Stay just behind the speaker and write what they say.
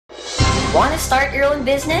Want to start your own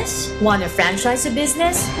business? Want to franchise a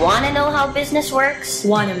business? Want to know how business works?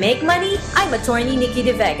 Want to make money? I'm attorney Nikki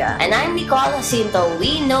De Vega. And I'm Nicole Jacinto.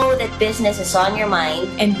 We know that business is on your mind.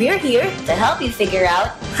 And we're here to help you figure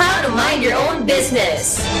out how to mind your own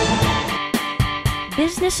business.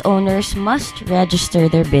 Business owners must register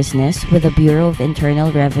their business with the Bureau of Internal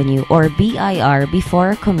Revenue or BIR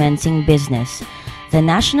before commencing business. The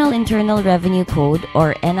National Internal Revenue Code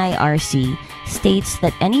or NIRC states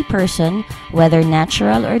that any person, whether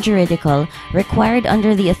natural or juridical, required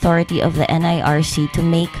under the authority of the NIRC to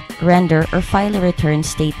make, render, or file a return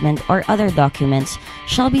statement or other documents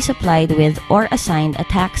shall be supplied with or assigned a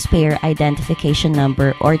taxpayer identification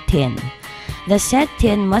number or TIN. The said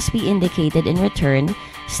TIN must be indicated in return,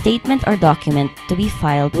 statement, or document to be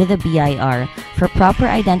filed with the BIR for proper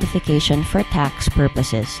identification for tax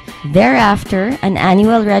purposes. Thereafter, an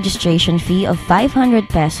annual registration fee of 500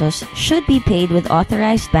 pesos should be paid with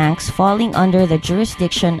authorized banks falling under the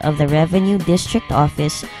jurisdiction of the Revenue District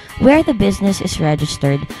Office where the business is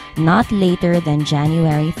registered not later than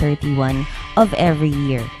January 31 of every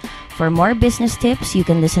year. For more business tips, you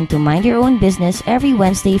can listen to Mind Your Own Business every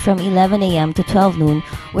Wednesday from 11 a.m. to 12 noon,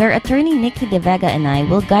 where attorney Nikki De Vega and I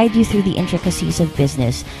will guide you through the intricacies of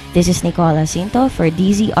business. This is Nicole Jacinto for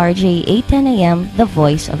DZRJ 810 a.m., the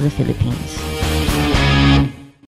voice of the Philippines.